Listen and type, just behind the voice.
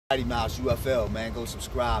Mighty Mouse UFL, man, go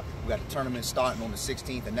subscribe. We got the tournament starting on the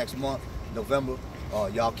 16th of next month, November.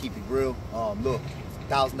 Y'all keep it real. Look,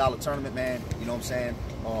 $1,000 tournament, man. You know what I'm saying?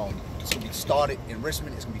 It's gonna be started in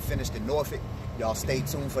Richmond. It's gonna be finished in Norfolk. Y'all stay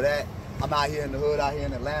tuned for that. I'm out here in the hood, out here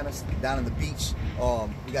in Atlanta, down in the beach.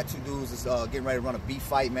 We got two dudes that's getting ready to run a beef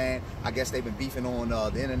fight, man. I guess they've been beefing on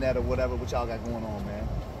the internet or whatever. What y'all got going on, man?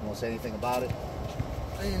 You wanna say anything about it?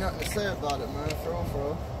 Ain't nothing to say about it, man. For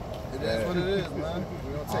real. It is what it is, man.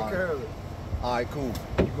 We're gonna take care of it. All right, cool.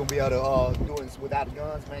 You gonna be able to do it without the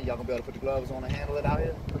guns, man? Y'all gonna be able to put the gloves on and handle it out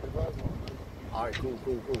here? Put the gloves on. All right, cool.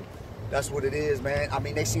 That's what it is, man. I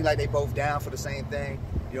mean, they seem like they both down for the same thing.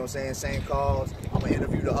 You know what I'm saying? Same cause. I'm gonna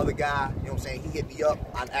interview the other guy. You know what I'm saying? He hit me up.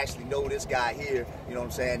 I actually know this guy here. You know what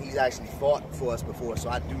I'm saying? He's actually fought for us before, so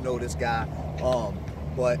I do know this guy.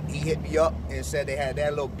 But he hit me up and said they had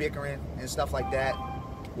that little bickering and stuff like that.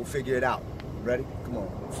 We'll figure it out. Ready? Come on.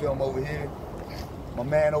 We'll film over here. My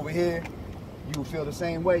man over here. You feel the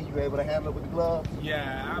same way? You able to handle it with the gloves?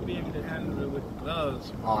 Yeah, I'll be able to handle it with the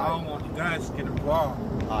gloves. All right. I don't want the guns to get involved.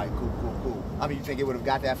 All right, cool. I mean, you think it would have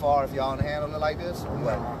got that far if y'all handled it like this? Or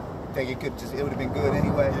what? Think it would have been good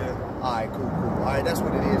anyway? Yeah. All right, cool. All right, that's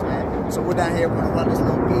what it is, man. So we're down here, we're gonna run this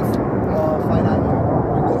little beef fight out here.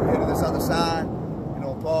 We're gonna go over here to this other side. You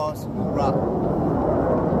know, pause. We'll rock.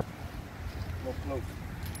 Go close.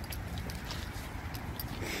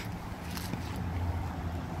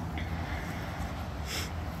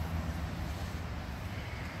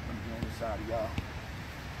 Side of y'all.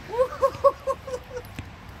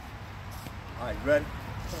 All right, ready?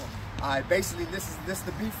 All right, basically this is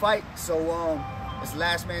the beef fight. So it's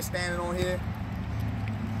last man standing on here.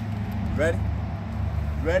 Ready?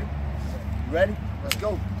 Ready? Ready? Let's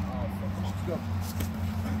go. Let's go.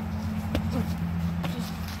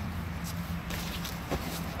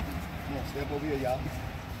 Come on, step over here, y'all.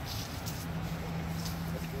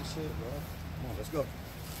 That's good shit, bro. Come on, let's go.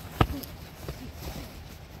 Come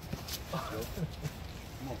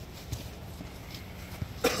on.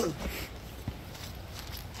 That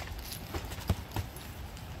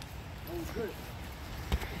was good.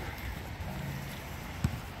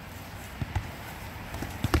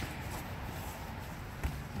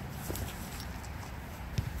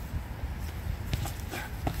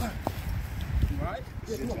 Right?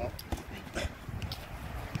 Yeah, come on.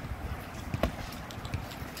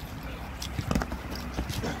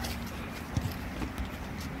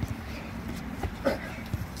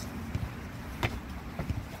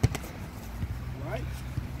 Right?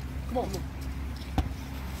 Come on.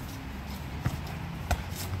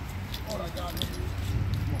 All I got is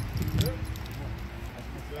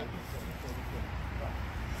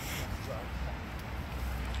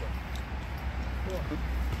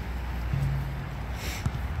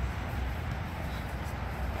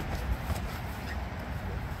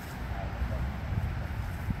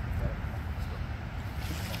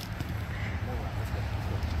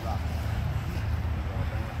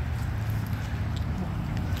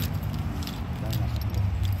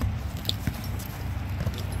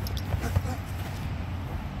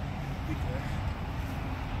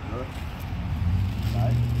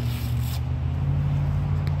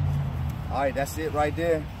All right, that's it right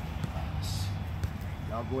there.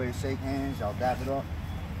 Y'all go ahead and shake hands. Y'all dap it up.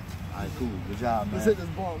 All right, cool. Good job, man. Let's hit this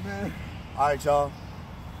ball, man. All right, y'all.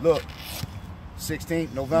 Look,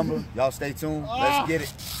 16th November. Y'all stay tuned. Let's get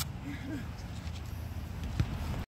it.